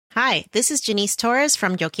Hi, this is Janice Torres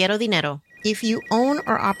from Yo Quiero Dinero. If you own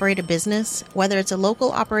or operate a business, whether it's a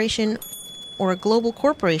local operation or a global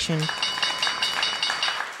corporation,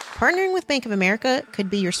 partnering with Bank of America could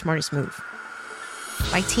be your smartest move.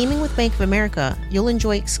 By teaming with Bank of America, you'll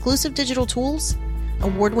enjoy exclusive digital tools,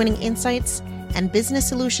 award-winning insights, and business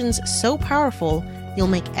solutions so powerful, you'll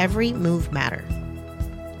make every move matter.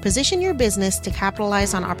 Position your business to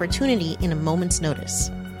capitalize on opportunity in a moment's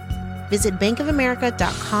notice. Visit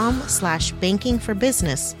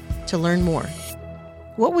bankofamerica.com/bankingforbusiness to learn more.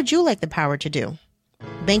 What would you like the power to do?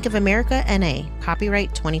 Bank of America N.A.,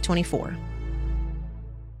 copyright 2024.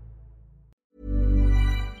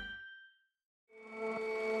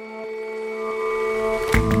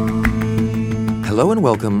 Hello and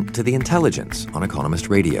welcome to The Intelligence on Economist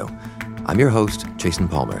Radio. I'm your host, Jason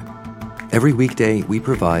Palmer. Every weekday, we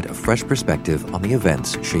provide a fresh perspective on the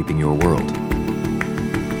events shaping your world.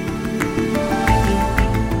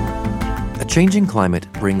 A changing climate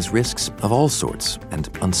brings risks of all sorts and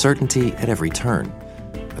uncertainty at every turn.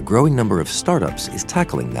 A growing number of startups is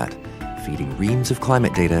tackling that, feeding reams of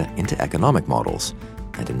climate data into economic models,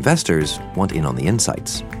 and investors want in on the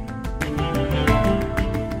insights.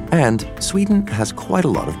 And Sweden has quite a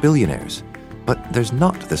lot of billionaires, but there's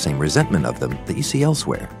not the same resentment of them that you see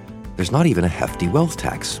elsewhere. There's not even a hefty wealth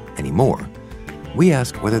tax anymore. We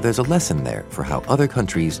ask whether there's a lesson there for how other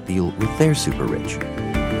countries deal with their super rich.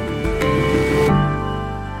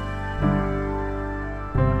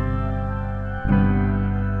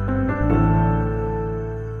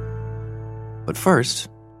 But first,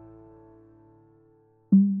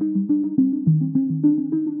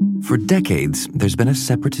 for decades, there's been a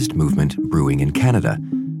separatist movement brewing in Canada.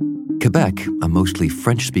 Quebec, a mostly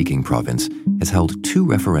French-speaking province, has held 2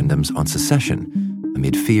 referendums on secession,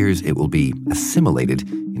 amid fears it will be assimilated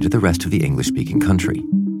into the rest of the English-speaking country.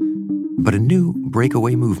 But a new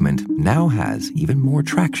breakaway movement now has even more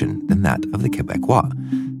traction than that of the Quebecois,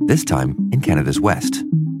 this time in Canada's west.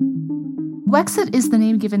 Wexit is the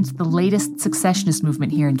name given to the latest secessionist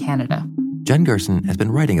movement here in Canada. Jen Gerson has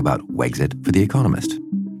been writing about Wexit for The Economist.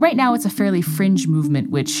 Right now, it's a fairly fringe movement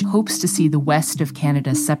which hopes to see the west of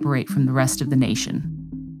Canada separate from the rest of the nation.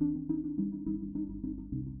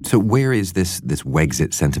 So where is this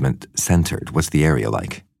Wexit sentiment centered? What's the area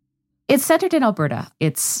like? It's centered in Alberta.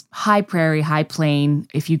 It's high prairie, high plain.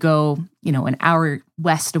 If you go, an hour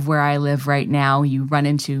west of where I live right now, you run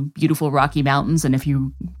into beautiful Rocky Mountains. And if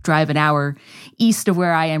you drive an hour east of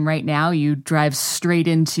where I am right now, you drive straight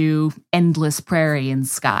into endless prairie and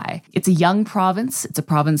sky. It's a young province. It's a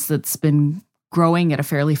province that's been growing at a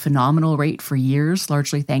fairly phenomenal rate for years,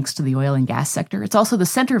 largely thanks to the oil and gas sector. It's also the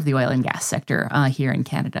center of the oil and gas sector here in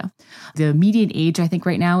Canada. The median age, I think,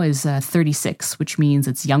 right now is 36, which means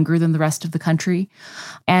it's younger than the rest of the country.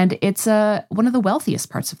 And it's one of the wealthiest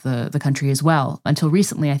parts of the country as well. Until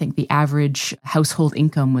recently, I think the average household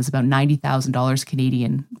income was about $90,000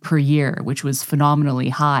 Canadian per year, which was phenomenally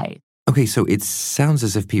high. Okay, so it sounds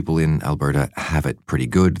as if people in Alberta have it pretty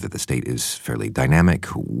good, that the state is fairly dynamic.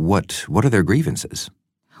 What are their grievances?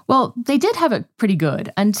 Well, they did have it pretty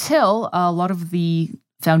good until a lot of the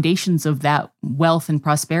foundations of that wealth and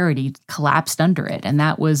prosperity collapsed under it. And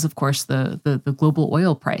that was, of course, the global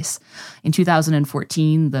oil price. In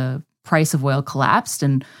 2014, the price of oil collapsed,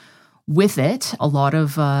 and with it, a lot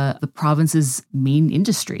of the province's main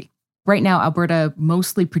industry. Right now, Alberta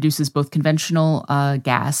mostly produces both conventional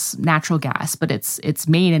gas, natural gas, but its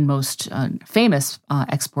main and most famous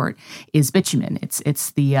export is bitumen.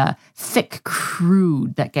 It's the thick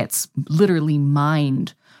crude that gets literally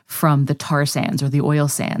mined from the tar sands or the oil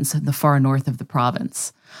sands in the far north of the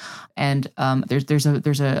province. And there's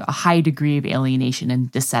a high degree of alienation and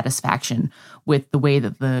dissatisfaction with the way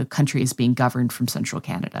that the country is being governed from central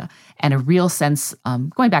Canada, and a real sense,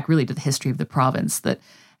 going back really to the history of the province, that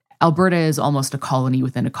Alberta is almost a colony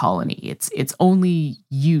within a colony. Its only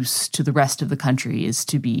use to the rest of the country is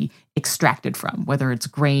to be extracted from, whether it's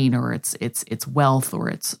grain or its wealth or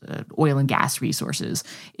its oil and gas resources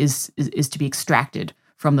is to be extracted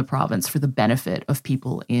from the province for the benefit of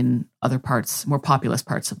people in other parts, more populous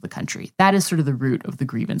parts of the country. That is sort of the root of the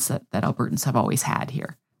grievance that Albertans have always had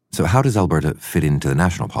here. So how does Alberta fit into the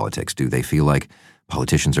national politics? Do they feel like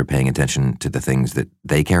politicians are paying attention to the things that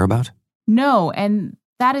they care about? No, and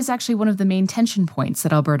that is actually one of the main tension points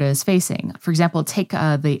that Alberta is facing. For example, take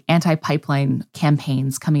the anti-pipeline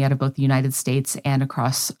campaigns coming out of both the United States and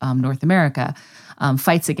across North America,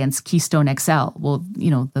 fights against Keystone XL. Well,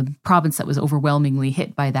 the province that was overwhelmingly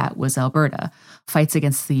hit by that was Alberta. Fights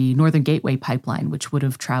against the Northern Gateway pipeline, which would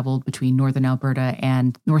have traveled between northern Alberta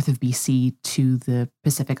and north of BC to the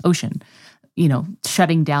Pacific Ocean.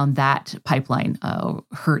 shutting down that pipeline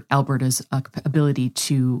hurt Alberta's ability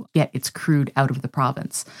to get its crude out of the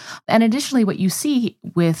province. And additionally, what you see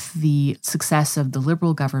with the success of the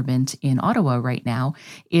Liberal government in Ottawa right now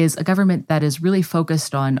is a government that is really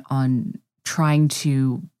focused on trying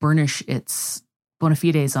to burnish its bona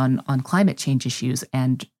fides on climate change issues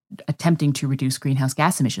and attempting to reduce greenhouse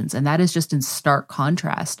gas emissions. And that is just in stark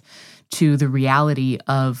contrast to the reality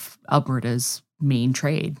of Alberta's main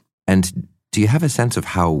trade. And do you have a sense of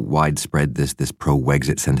how widespread this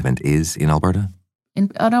pro-Wexit sentiment is in Alberta?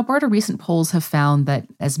 In Alberta, recent polls have found that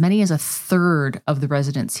as many as a third of the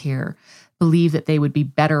residents here believe that they would be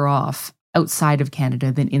better off outside of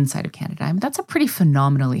Canada than inside of Canada. I mean, that's a pretty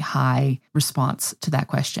phenomenally high response to that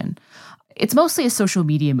question. It's mostly a social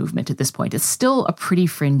media movement at this point. It's still a pretty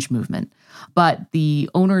fringe movement. But the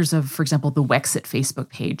owners of, for example, the Wexit Facebook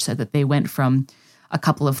page said that they went from a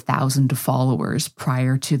couple of thousand followers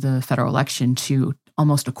prior to the federal election to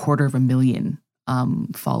almost 250,000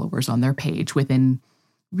 followers on their page within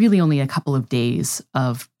really only a couple of days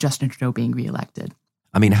of Justin Trudeau being reelected.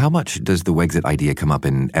 I mean, how much does the Wexit idea come up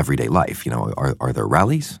in everyday life? Are there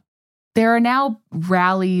rallies? There are now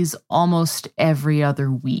rallies almost every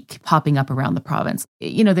other week popping up around the province.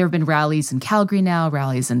 There have been rallies in Calgary now,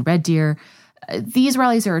 rallies in Red Deer. These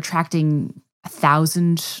rallies are attracting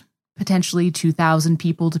 1,000, potentially 2,000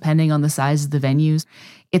 people, depending on the size of the venues.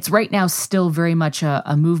 It's right now still very much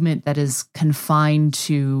a movement that is confined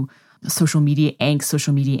to social media angst,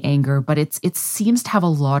 social media anger, but it seems to have a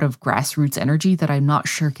lot of grassroots energy that I'm not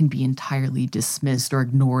sure can be entirely dismissed or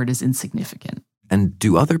ignored as insignificant. And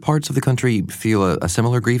do other parts of the country feel a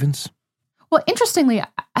similar grievance? Well, interestingly,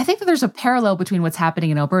 I think that there's a parallel between what's happening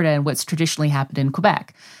in Alberta and what's traditionally happened in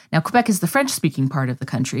Quebec. Now, Quebec is the French-speaking part of the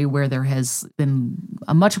country where there has been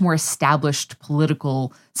a much more established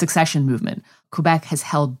political succession movement. Quebec has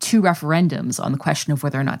held 2 referendums on the question of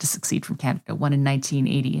whether or not to secede from Canada, one in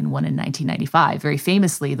 1980 and one in 1995. Very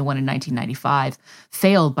famously, the one in 1995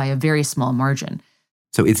 failed by a very small margin.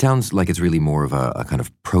 So it sounds like it's really more of a kind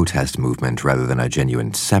of protest movement rather than a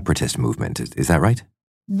genuine separatist movement. Is that right?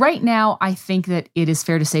 Right now, I think that it is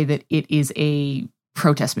fair to say that it is a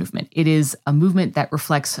protest movement. It is a movement that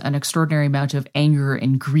reflects an extraordinary amount of anger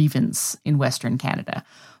and grievance in Western Canada.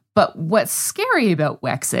 But what's scary about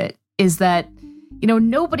Wexit is that,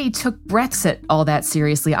 nobody took Brexit all that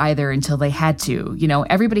seriously either until they had to.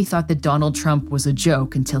 Everybody thought that Donald Trump was a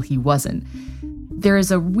joke until he wasn't. There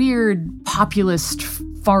is a weird populist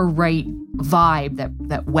far-right vibe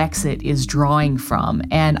that Wexit is drawing from.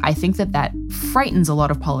 And I think that frightens a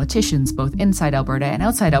lot of politicians, both inside Alberta and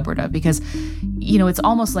outside Alberta, because, it's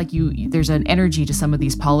almost like there's an energy to some of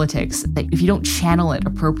these politics that if you don't channel it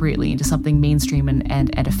appropriately into something mainstream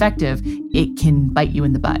and effective, it can bite you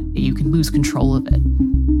in the butt. You can lose control of it.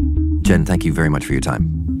 Jen, thank you very much for your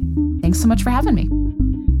time. Thanks so much for having me.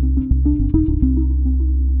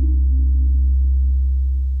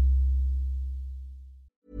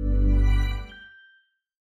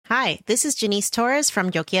 Hi, this is Janice Torres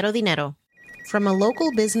from Yo Quiero Dinero. From a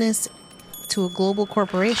local business to a global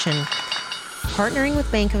corporation, partnering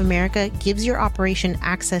with Bank of America gives your operation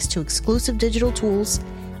access to exclusive digital tools,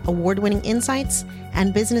 award-winning insights,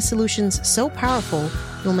 and business solutions so powerful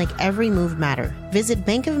you'll make every move matter. Visit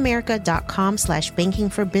bankofamerica.com/banking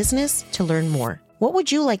for business to learn more. What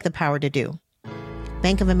would you like the power to do?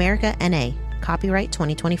 Bank of America, N.A. Copyright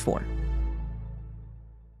 2024.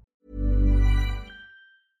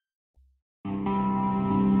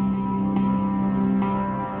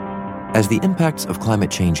 As the impacts of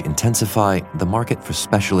climate change intensify, the market for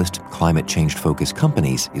specialist, climate change-focused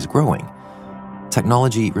companies is growing.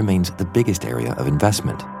 Technology remains the biggest area of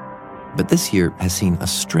investment. But this year has seen a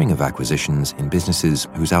string of acquisitions in businesses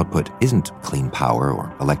whose output isn't clean power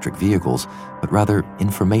or electric vehicles, but rather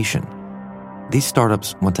information. These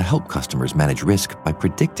startups want to help customers manage risk by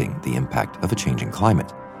predicting the impact of a changing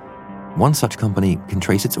climate. One such company can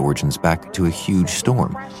trace its origins back to a huge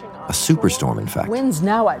storm. A superstorm, in fact. Winds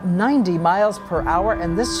now at 90 miles per hour,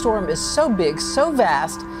 and this storm is so big, so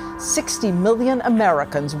vast, 60 million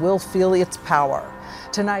Americans will feel its power.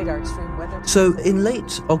 Tonight, our extreme weather... So, in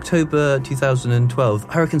late October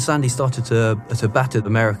 2012, Hurricane Sandy started to batter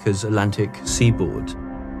America's Atlantic seaboard.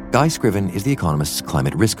 Guy Scriven is The Economist's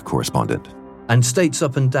climate risk correspondent. And states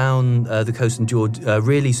up and down the coast endured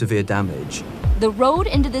really severe damage. The road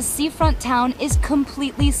into this seafront town is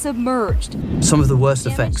completely submerged. Some of the worst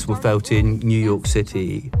effects were felt in New York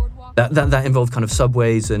City. That involved kind of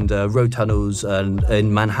subways and road tunnels, and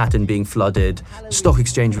in Manhattan being flooded. The stock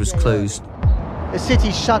exchange was closed. The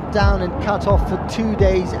city shut down and cut off for 2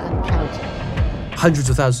 days and counting. Hundreds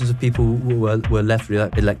of thousands of people were left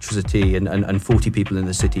without electricity, and 40 people in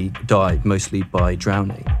the city died, mostly by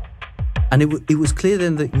drowning. And it was clear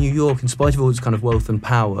then that New York, in spite of all its kind of wealth and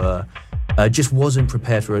power, just wasn't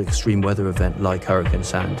prepared for an extreme weather event like Hurricane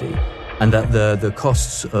Sandy, and that the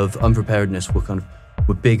costs of unpreparedness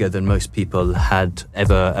were bigger than most people had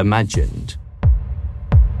ever imagined.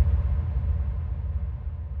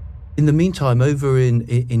 In the meantime, over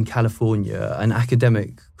in California, an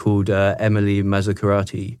academic called Emily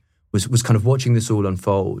Mazzacurati was kind of watching this all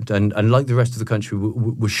unfold, and like the rest of the country,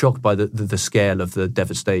 was shocked by the scale of the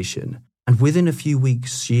devastation. And within a few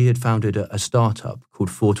weeks, she had founded a startup called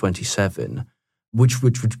 427, which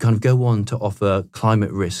would kind of go on to offer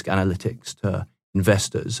climate risk analytics to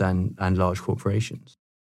investors and large corporations.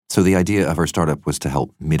 So the idea of her startup was to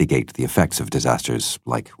help mitigate the effects of disasters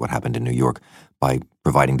like what happened in New York by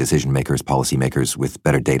providing decision makers, policymakers with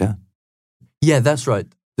better data? Yeah, that's right.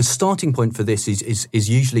 The starting point for this is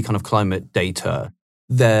usually kind of climate data.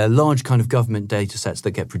 They're large kind of government data sets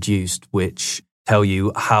that get produced, which tell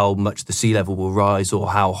you how much the sea level will rise or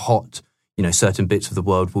how hot, certain bits of the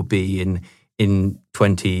world will be in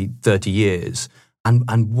 20, 30 years.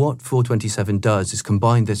 And what 427 does is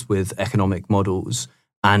combine this with economic models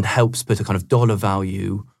and helps put a kind of dollar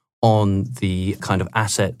value on the kind of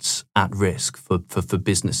assets at risk for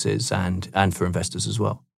businesses and for investors as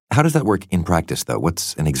well. How does that work in practice, though?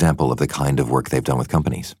 What's an example of the kind of work they've done with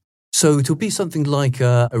companies? So it'll be something like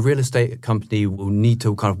a real estate company will need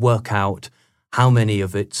to kind of work out how many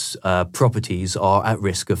of its properties are at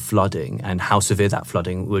risk of flooding and how severe that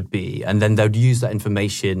flooding would be. And then they'll use that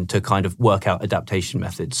information to kind of work out adaptation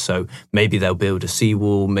methods. So maybe they'll build a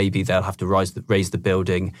seawall, maybe they'll have to raise the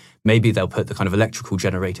building, maybe they'll put the kind of electrical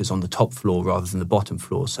generators on the top floor rather than the bottom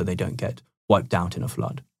floor so they don't get wiped out in a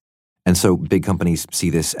flood. And so big companies see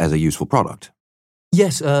this as a useful product?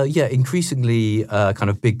 Yes, increasingly kind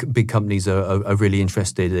of big companies are really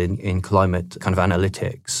interested in climate kind of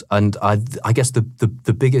analytics. And I guess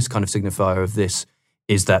the biggest kind of signifier of this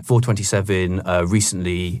is that 427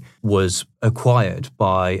 recently was acquired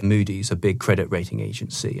by Moody's, a big credit rating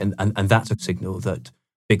agency. And that's a signal that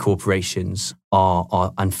big corporations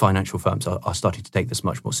and financial firms are starting to take this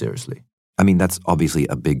much more seriously. I mean, that's obviously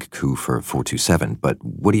a big coup for 427, but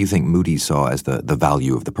what do you think Moody's saw as the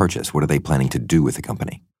value of the purchase? What are they planning to do with the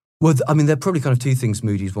company? Well, I mean, there are probably kind of two things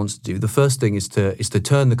Moody's wants to do. The first thing is to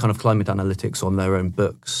turn the kind of climate analytics on their own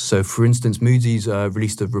books. So, for instance, Moody's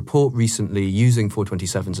released a report recently using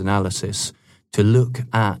 427's analysis to look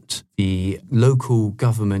at the local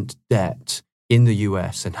government debt in the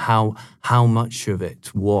US and how much of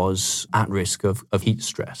it was at risk of heat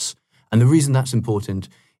stress. And the reason that's important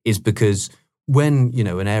is because when,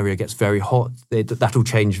 an area gets very hot, that'll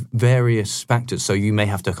change various factors. So you may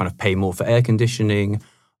have to kind of pay more for air conditioning.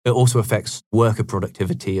 It also affects worker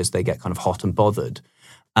productivity as they get kind of hot and bothered.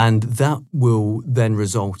 And that will then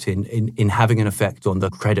result in having an effect on the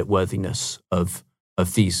creditworthiness of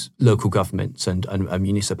these local governments and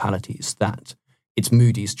municipalities that it's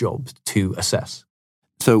Moody's job to assess.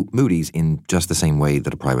 So Moody's, in just the same way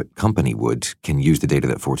that a private company would, can use the data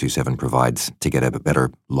that 427 provides to get a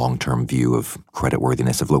better long-term view of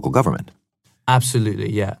creditworthiness of local government.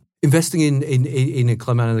 Absolutely, yeah. Investing in a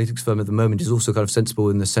climate analytics firm at the moment is also kind of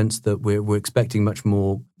sensible in the sense that we're expecting much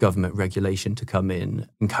more government regulation to come in,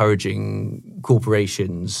 encouraging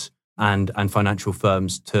corporations and financial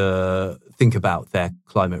firms to think about their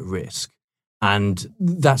climate risk. And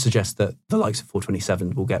that suggests that the likes of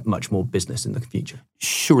 427 will get much more business in the future.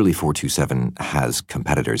 Surely 427 has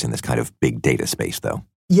competitors in this kind of big data space, though.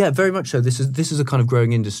 Yeah, very much so. This is a kind of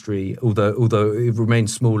growing industry, although it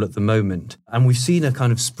remains small at the moment. And we've seen a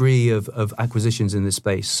kind of spree of acquisitions in this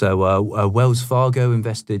space. So Wells Fargo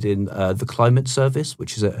invested in the Climate Service,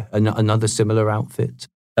 which is another similar outfit.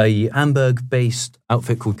 A Hamburg-based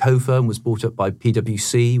outfit called CoFirm was bought up by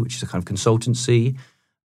PwC, which is a kind of consultancy.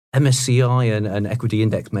 MSCI, an equity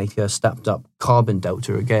index maker, stepped up Carbon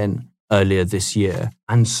Delta again earlier this year.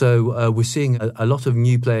 And so we're seeing a lot of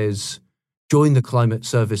new players join the climate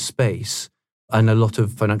service space and a lot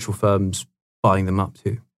of financial firms buying them up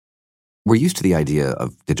too. We're used to the idea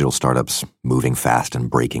of digital startups moving fast and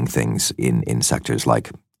breaking things in sectors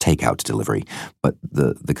like takeout delivery. But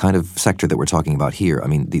the kind of sector that we're talking about here, I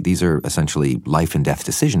mean, these are essentially life and death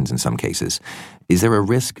decisions in some cases. Is there a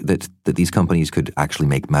risk that these companies could actually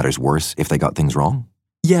make matters worse if they got things wrong?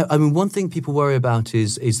 Yeah, I mean, one thing people worry about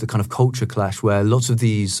is the kind of culture clash where lots of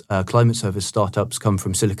these climate service startups come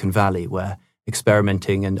from Silicon Valley, where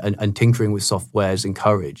experimenting and tinkering with software is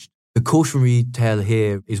encouraged. The cautionary tale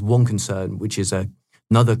here is one concern, which is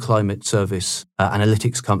another climate service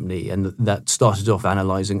analytics company, and that started off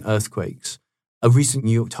analyzing earthquakes. A recent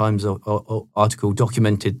New York Times article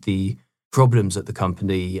documented the problems at the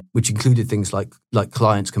company, which included things like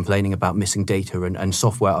clients complaining about missing data and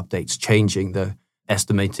software updates changing the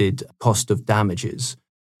estimated cost of damages.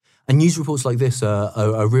 And news reports like this are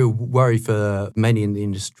a real worry for many in the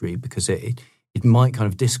industry because it might kind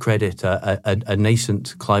of discredit a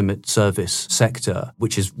nascent climate service sector,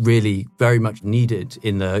 which is really very much needed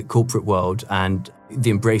in the corporate world and the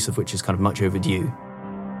embrace of which is kind of much overdue.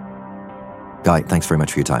 Guy, thanks very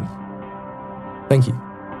much for your time. Thank you.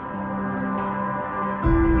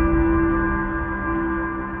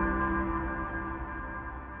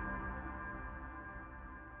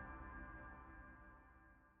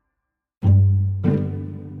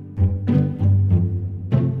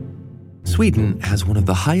 Sweden has one of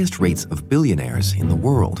the highest rates of billionaires in the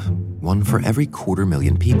world, one for every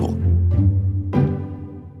 250,000 people.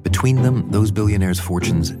 Between them, those billionaires'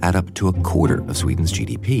 fortunes add up to a quarter of Sweden's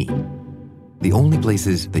GDP. The only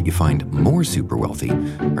places that you find more super wealthy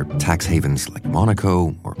are tax havens like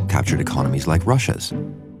Monaco or captured economies like Russia's.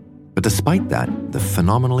 But despite that, the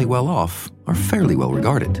phenomenally well-off are fairly well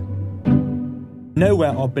regarded.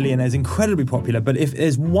 Nowhere are billionaires incredibly popular, but if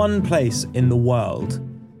there's one place in the world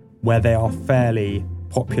where they are fairly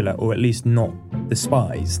popular, or at least not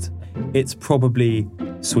despised, it's probably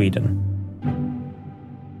Sweden.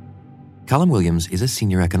 Callum Williams is a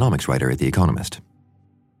senior economics writer at The Economist.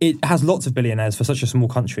 It has lots of billionaires for such a small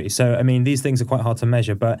country. So, I mean, these things are quite hard to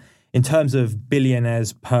measure, but in terms of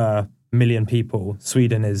billionaires per million people,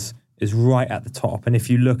 Sweden is right at the top. And if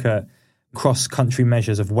you look at cross-country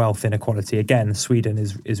measures of wealth inequality, again, Sweden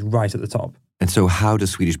is right at the top. And so how do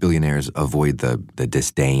Swedish billionaires avoid the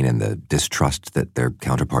disdain and the distrust that their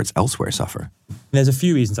counterparts elsewhere suffer? There's a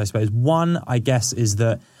few reasons, I suppose. One, I guess, is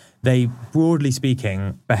that they, broadly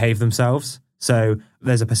speaking, behave themselves. So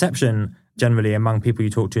there's a perception generally among people you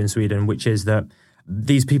talk to in Sweden, which is that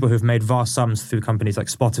these people who've made vast sums through companies like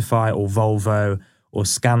Spotify or Volvo or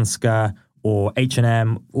Skanska or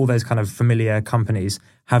H&M, all those kind of familiar companies,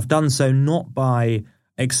 have done so not by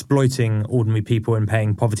exploiting ordinary people and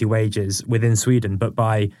paying poverty wages within Sweden, but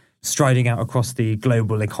by striding out across the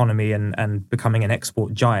global economy and becoming an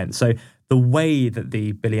export giant. So the way that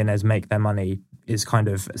the billionaires make their money is kind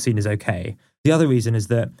of seen as okay. The other reason is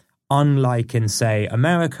that unlike in, say,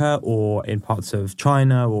 America or in parts of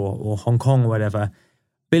China or Hong Kong or whatever,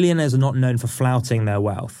 billionaires are not known for flouting their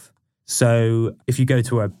wealth. So if you go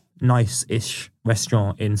to a nice-ish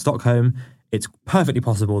restaurant in Stockholm, it's perfectly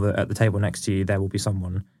possible that at the table next to you there will be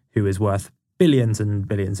someone who is worth billions and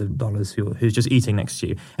billions of dollars who's just eating next to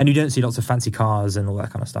you. And you don't see lots of fancy cars and all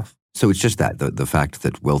that kind of stuff. So it's just that, the fact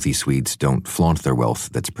that wealthy Swedes don't flaunt their wealth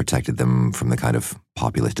that's protected them from the kind of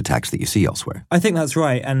populist attacks that you see elsewhere. I think that's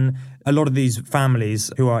right. And a lot of these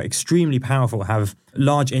families who are extremely powerful have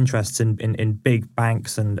large interests in big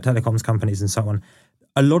banks and telecoms companies and so on.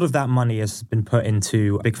 A lot of that money has been put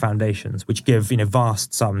into big foundations, which give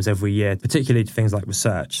vast sums every year, particularly to things like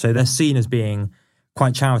research. So they're seen as being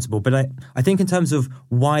quite charitable. But I think in terms of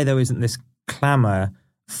why there isn't this clamour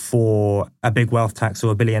for a big wealth tax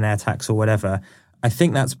or a billionaire tax or whatever, I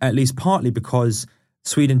think that's at least partly because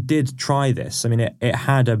Sweden did try this. I mean, it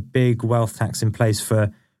had a big wealth tax in place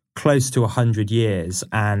for close to 100 years,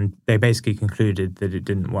 and they basically concluded that it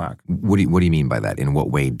didn't work. What do you mean by that? In what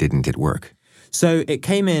way didn't it work? So it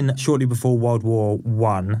came in shortly before World War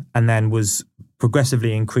I and then was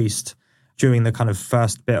progressively increased during the kind of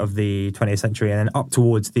first bit of the 20th century and then up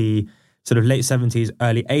towards the sort of late 70s,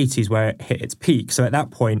 early 80s where it hit its peak. So at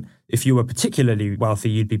that point, if you were particularly wealthy,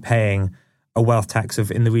 you'd be paying a wealth tax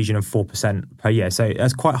of in the region of 4% per year. So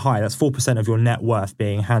that's quite high. That's 4% of your net worth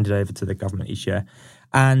being handed over to the government each year.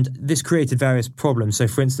 And this created various problems. So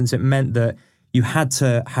for instance, it meant that you had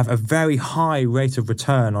to have a very high rate of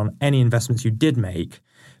return on any investments you did make,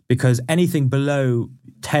 because anything below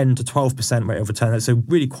 10 to 12% rate of return, that's so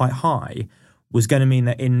really quite high, was going to mean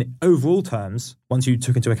that in overall terms, once you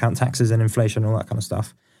took into account taxes and inflation and all that kind of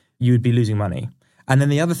stuff, you would be losing money. And then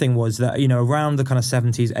the other thing was that, around the kind of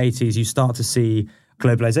 70s, 80s, you start to see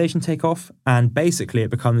globalization take off, and basically it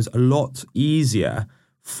becomes a lot easier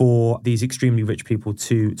for these extremely rich people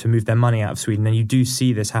to move their money out of Sweden. And you do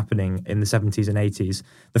see this happening in the 70s and 80s.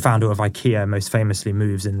 The founder of IKEA most famously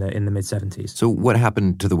moves in the mid-70s. So what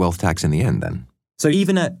happened to the wealth tax in the end then? So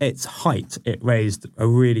even at its height, it raised a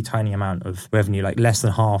really tiny amount of revenue, like less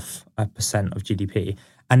than 0.5% of GDP.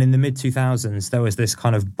 And in the mid-2000s, there was this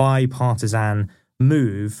kind of bipartisan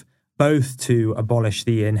move both to abolish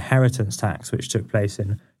the inheritance tax, which took place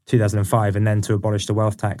in 2005, and then to abolish the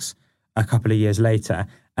wealth tax a couple of years later.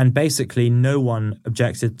 And basically no one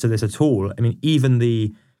objected to this at all. I mean, even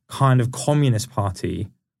the kind of Communist Party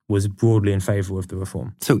was broadly in favor of the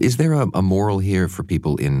reform. So is there a moral here for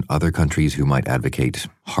people in other countries who might advocate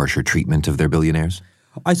harsher treatment of their billionaires?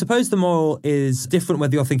 I suppose the moral is different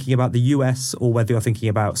whether you're thinking about the US or whether you're thinking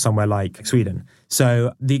about somewhere like Sweden.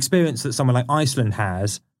 So the experience that somewhere like Iceland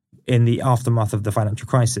has in the aftermath of the financial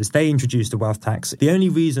crisis, they introduced a wealth tax. The only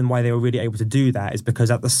reason why they were really able to do that is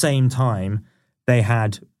because at the same time, they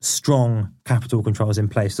had strong capital controls in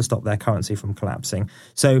place to stop their currency from collapsing.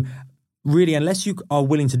 So really, unless you are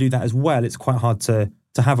willing to do that as well, it's quite hard to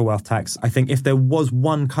have a wealth tax. I think if there was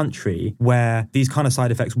one country where these kind of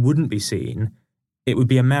side effects wouldn't be seen, it would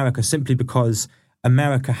be America, simply because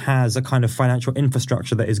America has a kind of financial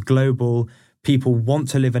infrastructure that is global. People want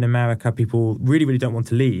to live in America. People really, really don't want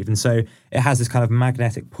to leave. And so it has this kind of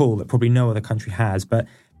magnetic pull that probably no other country has. But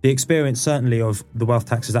the experience, certainly, of the wealth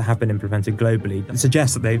taxes that have been implemented globally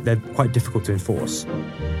suggests that they're quite difficult to enforce.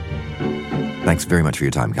 Thanks very much for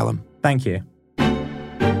your time, Callum. Thank you.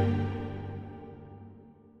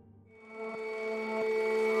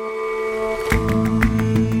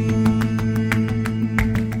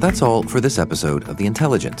 That's all for this episode of The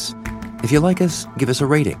Intelligence. If you like us, give us a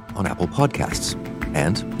rating on Apple Podcasts.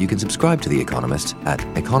 And you can subscribe to The Economist at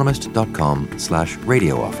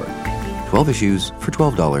economist.com/radio offer. 12 issues for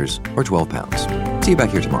 $12 or £12. See you back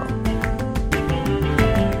here tomorrow.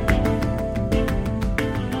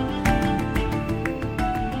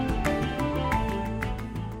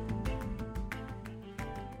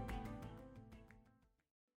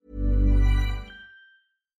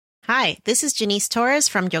 Hi, this is Janice Torres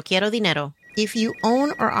from Yo Quiero Dinero. If you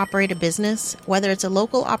own or operate a business, whether it's a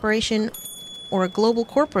local operation or a global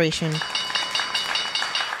corporation,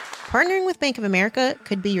 partnering with Bank of America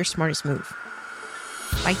could be your smartest move.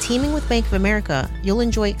 By teaming with Bank of America, you'll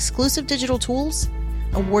enjoy exclusive digital tools,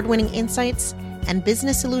 award-winning insights, and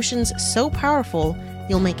business solutions so powerful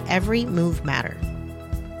you'll make every move matter.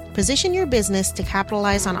 Position your business to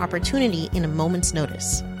capitalize on opportunity in a moment's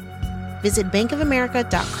notice. Visit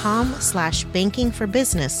bankofamerica.com/banking for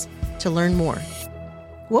business to learn more.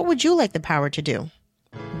 What would you like the power to do?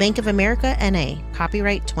 Bank of America, N.A.,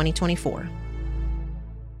 copyright 2024.